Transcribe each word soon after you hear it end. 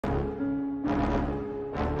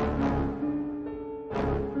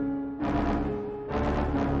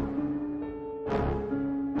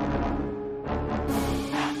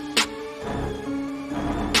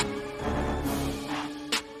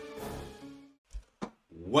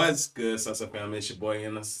What's good, Salsa family? It's your boy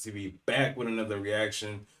NSTV back with another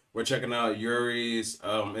reaction. We're checking out Yuri's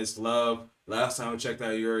It's Love. Last time we checked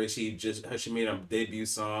out Yuri, she made a debut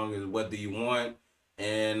song is What Do You Want?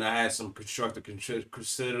 And I had some constructive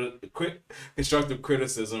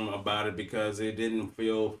criticism about it because it didn't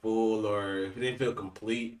feel full or it didn't feel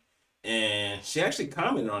complete. And she actually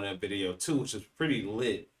commented on that video too, which is pretty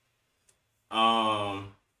lit. I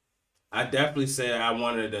definitely said I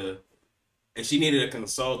wanted to, if she needed a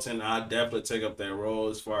consultant, I'd definitely take up that role.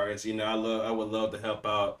 As far as, you know, I would love to help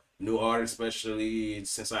out new artists, especially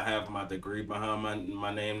since I have my degree behind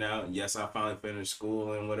my name now. Yes, I finally finished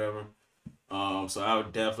school and whatever. So I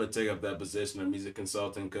would definitely take up that position of music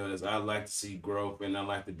consultant because I like to see growth and I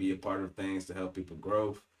like to be a part of things to help people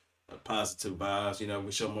grow. Positive vibes, you know,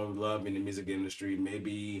 we show more love in the music industry.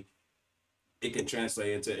 Maybe it can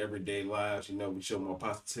translate into everyday lives. You know, we show more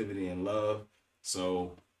positivity and love.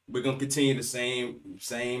 So we're gonna continue the same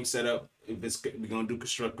setup. If it's, we're gonna do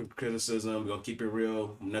constructive criticism. We're gonna keep it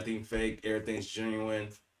real, nothing fake. Everything's genuine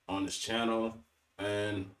on this channel,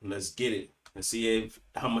 and let's get it. Let's see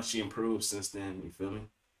how much she improved since then. You feel me?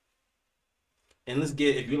 And let's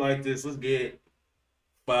get, if you like this, let's get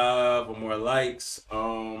 5 or more likes.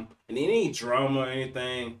 And any drama or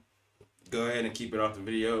anything, go ahead and keep it off the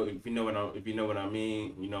video. If you know what I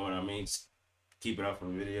mean, you know what I mean. Just keep it off the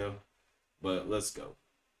video. But let's go.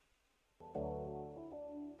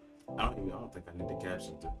 I don't think I need to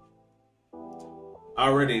caption it.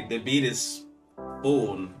 Already the beat is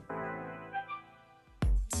full.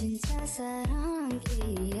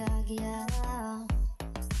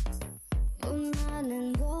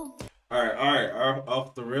 Alright,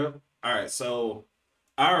 off the rip. Alright, so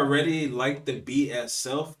I already like the beat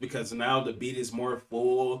itself because now the beat is more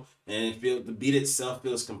full and the beat itself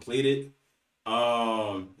feels completed.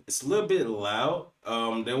 It's a little bit loud.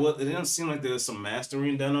 It didn't seem like there was some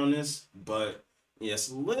mastering done on this, but yeah, it's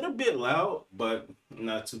a little bit loud, but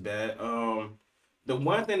not too bad. The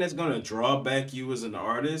one thing that's gonna draw back you as an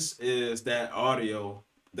artist is that audio.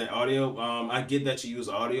 I get that you use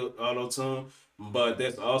auto tune, but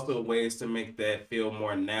there's also ways to make that feel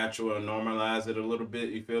more natural and normalize it a little bit.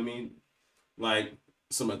 You feel me? Like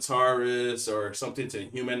some guitarists or something to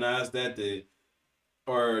humanize that,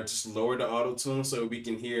 or just lower the auto tune so we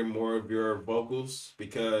can hear more of your vocals,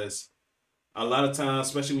 because a lot of times,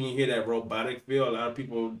 especially when you hear that robotic feel, a lot of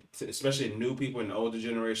people, especially new people in the older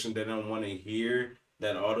generation, they don't want to hear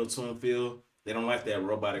that auto tune feel. They don't like that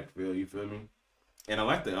robotic feel. You feel me? And I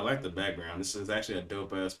like the background. This is actually a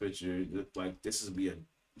dope ass picture. Like, this would be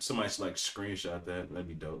somebody should like screenshot that. That'd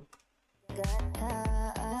be dope.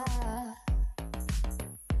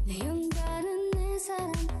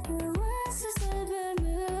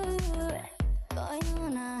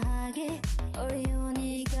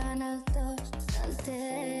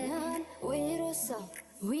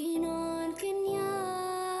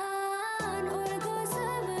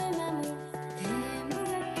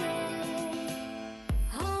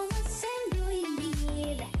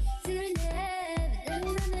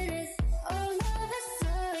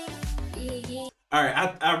 All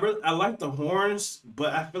right, I like the horns,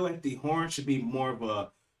 but I feel like the horns should be more of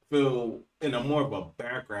a more of a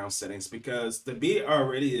background settings, because the beat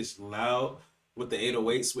already is loud with the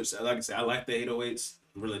 808s, which, like I said, I like the 808s,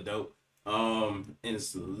 really dope. And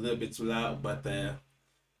it's a little bit too loud, but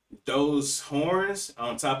those horns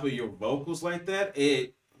on top of your vocals like that,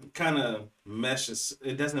 it kind of meshes.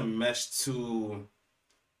 It doesn't mesh to.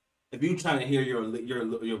 If you're trying to hear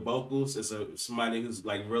your vocals as somebody who's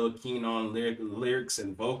like real keen on lyrics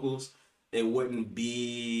and vocals, it wouldn't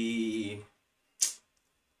be.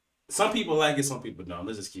 Some people like it, some people don't.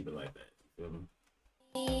 Let's just keep it like that. You feel me?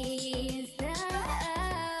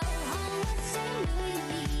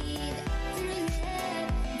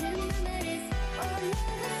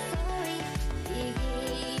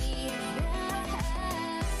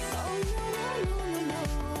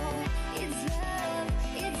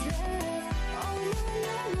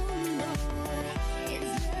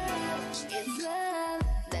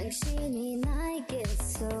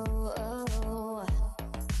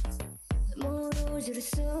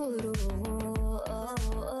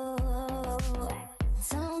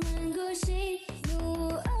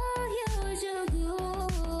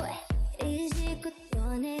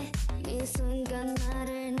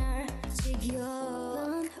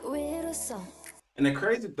 And the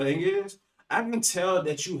crazy thing is, I can tell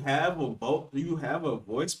that you have a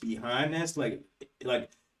voice behind this. Like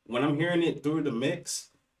when I'm hearing it through the mix,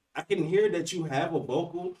 I can hear that you have a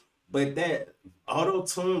vocal, but that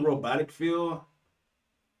auto-tune robotic feel,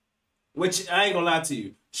 which I ain't gonna lie to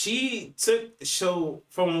you, she took the show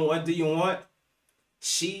from What Do You Want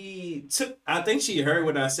I think she heard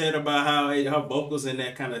what I said about how her vocals in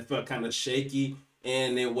that kind of felt kind of shaky,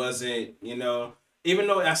 and it wasn't, even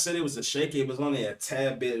though I said it was a shaky, it was only a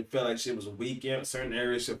tad bit. It felt like she was weak in certain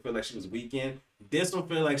areas. She felt like she was weak in. This one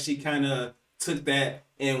felt like she kind of took that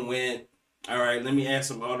and went, all right, let me add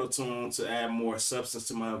some auto tune to add more substance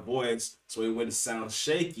to my voice so it wouldn't sound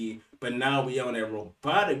shaky. But now we on that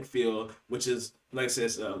robotic feel, which is, like I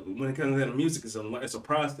said, when it comes to music, it's a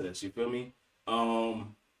process. You feel me?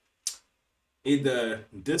 Either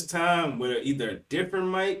this time with either a different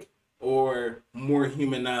mic or more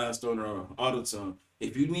humanized on the auto tune.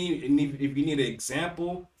 If you need an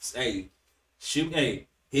example, hit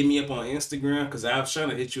me up on Instagram, because I was trying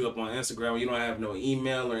to hit you up on Instagram. You don't have no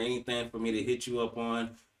email or anything for me to hit you up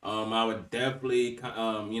on. I would definitely, like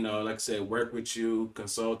I said, work with you,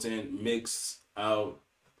 consultant, mix out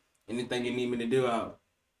anything you need me to do. I'll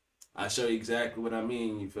show you exactly what I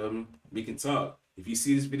mean. You feel me? We can talk. If you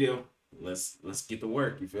see this video, let's get to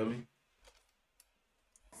work. You feel me?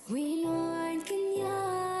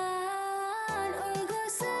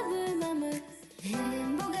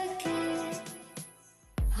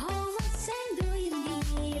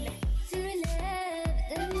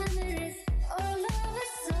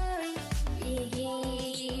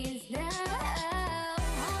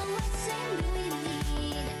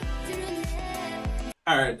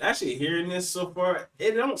 All right, actually hearing this so far,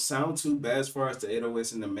 it don't sound too bad as far as the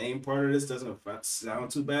 808s in the main part of this doesn't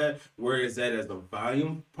sound too bad. Whereas that as the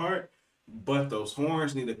volume part, but those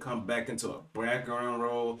horns need to come back into a background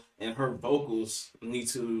role, and her vocals need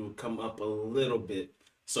to come up a little bit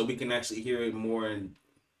so we can actually hear it more in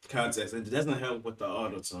context. It doesn't help with the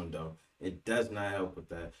auto tune though. It does not help with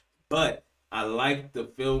that. But I like the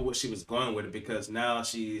feel what she was going with it, because now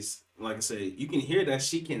she's, like I said, you can hear that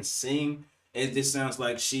she can sing. It just sounds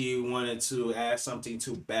like she wanted to add something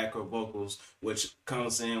to back her vocals, which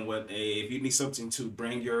comes in with if you need something to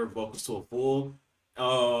bring your vocals to a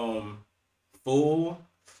full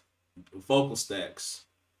vocal stacks,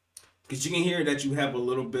 because you can hear that you have a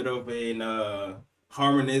little bit of a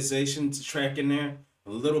harmonization track in there,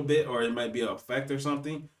 a little bit, or it might be an effect or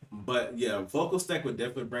something. But yeah, vocal stack would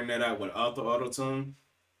definitely bring that out without the auto tune.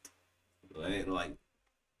 Like,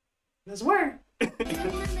 let's work.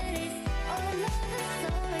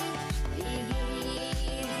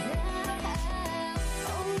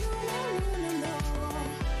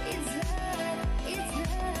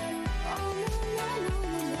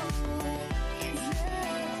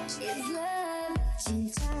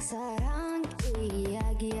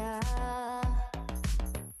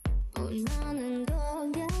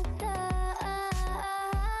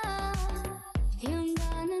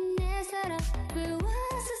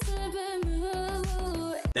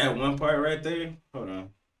 That one part right there, hold on.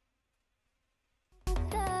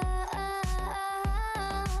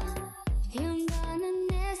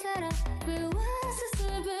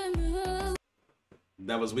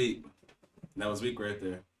 That was weak. That was weak right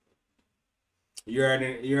there. You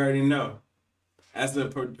already know. As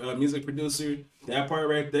the music producer, that part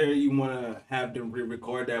right there, you want to have them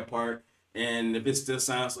re-record that part. And if it still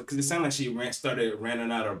sounds, because it sounded like she started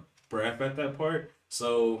running out of breath at that part.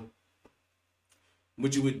 So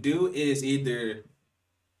what you would do is either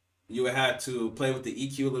you would have to play with the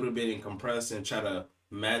EQ a little bit and compress and try to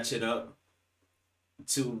match it up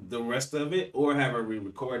to the rest of it, or have her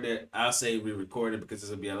re-record it. I'll say re-record it because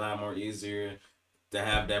it'll be a lot more easier to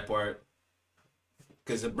have that part,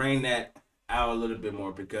 because to bring that out a little bit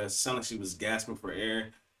more, because it sounded like she was gasping for air,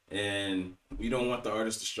 and we don't want the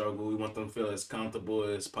artist to struggle. We want them to feel as comfortable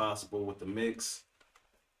as possible with the mix.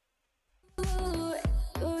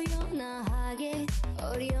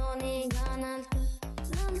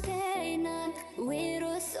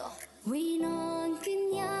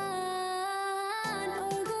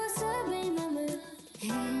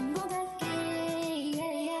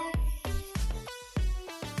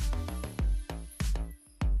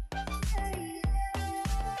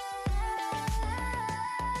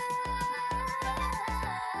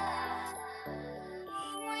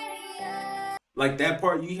 Like that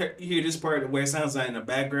part, you hear this part, the way it sounds like in the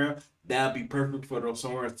background, that'd be perfect for those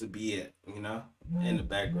horns to be it, in the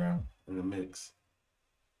background, in the mix.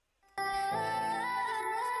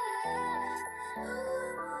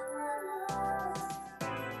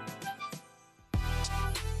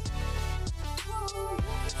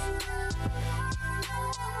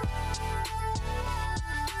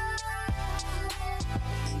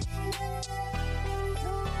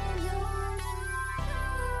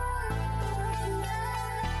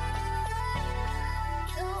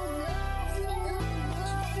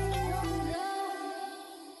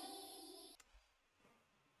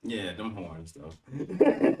 Yeah, them horns though.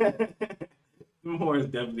 Them horns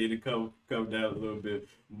definitely need to come down a little bit,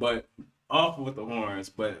 but off with the horns.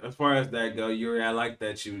 But as far as that go, Yuri, I like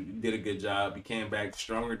that you did a good job. You came back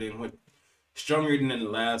stronger than the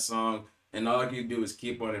last song, and all you do is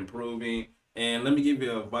keep on improving. And let me give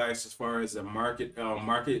you advice as far as the market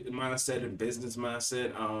mindset and business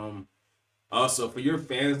mindset. Also for your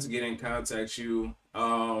fans to get in contact you,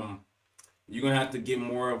 you're gonna have to get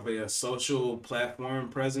more of a social platform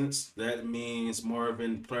presence. That means more of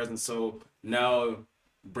a presence. So now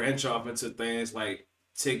branch off into things like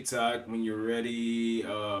TikTok when you're ready.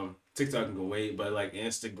 TikTok can go wait, but like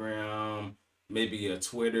Instagram, maybe a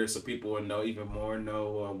Twitter, so people will know even more,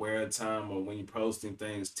 know where time or when you're posting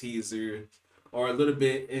things, teaser, or a little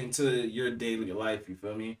bit into your daily life. You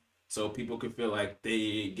feel me? So people can feel like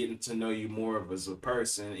they getting to know you more of as a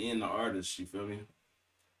person and the artist. You feel me?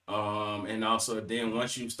 And also then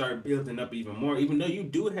once you start building up even more, even though you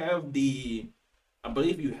do have I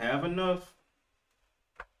believe you have enough.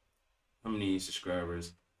 How many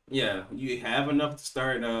subscribers? Yeah, you have enough to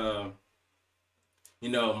start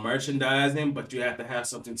merchandising, but you have to have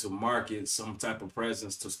something to market, some type of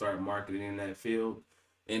presence to start marketing in that field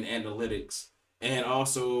in analytics. And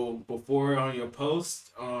also before on your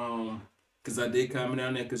post, because I did comment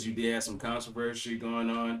on that because you did have some controversy going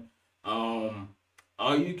on.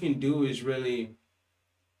 All you can do is really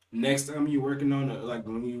next time you're working on like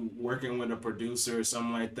when you working with a producer or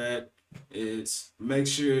something like that, is make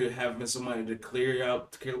sure having somebody to clear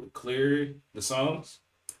the songs,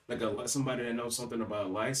 like somebody that knows something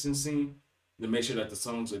about licensing, to make sure that the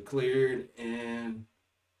songs are cleared. And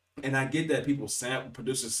I get that people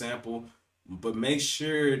producers sample, but make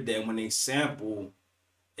sure that when they sample,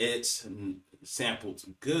 it's sampled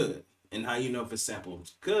good. And how you know if it's sampled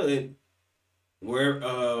good, where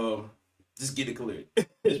just get it cleared.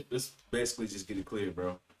 Just basically just get it cleared,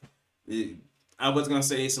 bro. I was gonna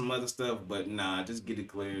say some other stuff, but nah, just get it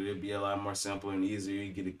cleared. It'll be a lot more simple and easier.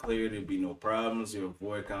 You get it cleared, there'll be no problems. You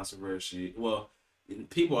avoid controversy. Well,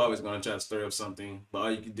 people are always gonna try to stir up something, but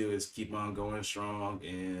all you can do is keep on going strong,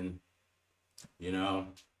 and you know,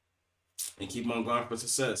 and keep on going for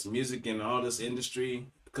success. Music and all this industry,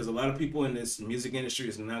 because a lot of people in this music industry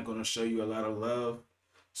is not gonna show you a lot of love.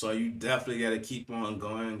 So you definitely got to keep on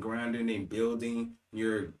going, grinding, and building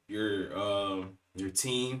your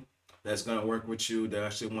team that's gonna work with you. That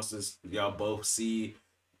actually wants to y'all both see,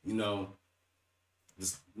 you know,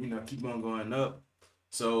 just keep on going up.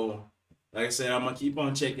 So, like I said, I'm gonna keep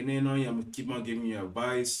on checking in on you. I'm gonna keep on giving you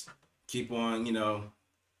advice. Keep on,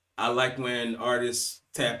 I like when artists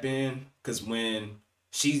tap in, because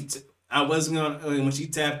I wasn't gonna when she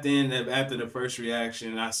tapped in after the first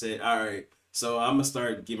reaction, I said, all right. So I'm gonna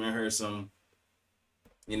start giving her some,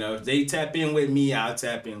 if they tap in with me, I'll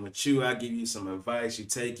tap in with you. I'll give you some advice. You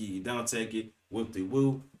take it, you don't take it, whoop de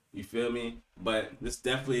whoop. You feel me? But this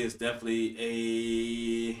definitely is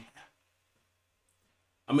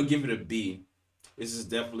I'm gonna give it a B. This is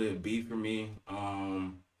definitely a B for me.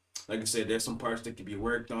 Like I said, there's some parts that can be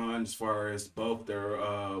worked on as far as both their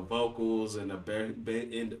vocals and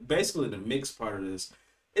and basically the mix part of this.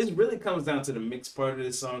 It really comes down to the mix part of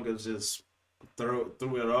this song is just threw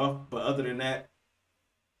it off. But other than that,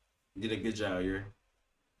 you did a good job here.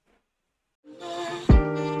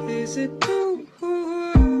 Is it